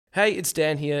Hey, it's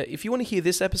Dan here. If you want to hear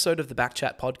this episode of the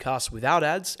BackChat podcast without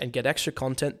ads and get extra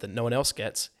content that no one else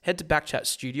gets, head to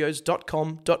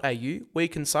backchatstudios.com.au where you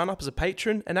can sign up as a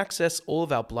patron and access all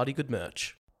of our bloody good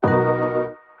merch.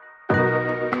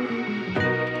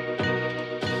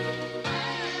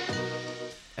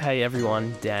 Hey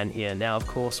everyone, Dan here. Now, of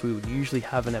course, we would usually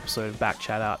have an episode of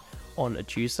BackChat out on a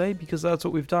Tuesday because that's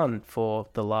what we've done for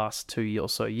the last 2 or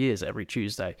so years, every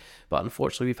Tuesday. But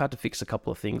unfortunately, we've had to fix a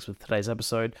couple of things with today's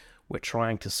episode. We're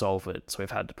trying to solve it, so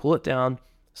we've had to pull it down.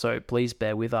 So please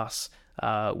bear with us.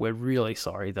 We're really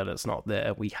sorry that it's not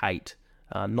there. We hate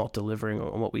not delivering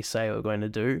on what we say we're going to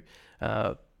do.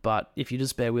 But if you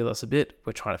just bear with us a bit,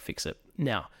 we're trying to fix it.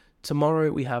 Now,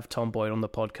 tomorrow we have Tom Boyd on the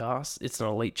podcast. It's an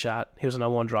elite chat. He was a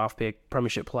number one draft pick,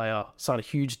 premiership player, signed a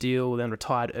huge deal, then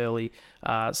retired early.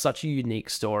 Such a unique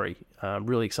story. I'm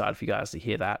really excited for you guys to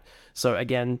hear that. So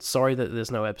again, sorry that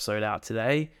there's no episode out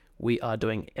today. We are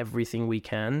doing everything we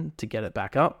can to get it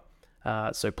back up.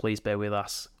 So please bear with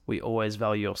us. We always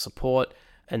value your support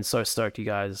and so stoked you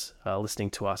guys are listening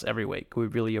to us every week. We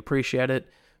really appreciate it.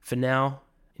 For now,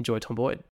 enjoy Tom Boyd.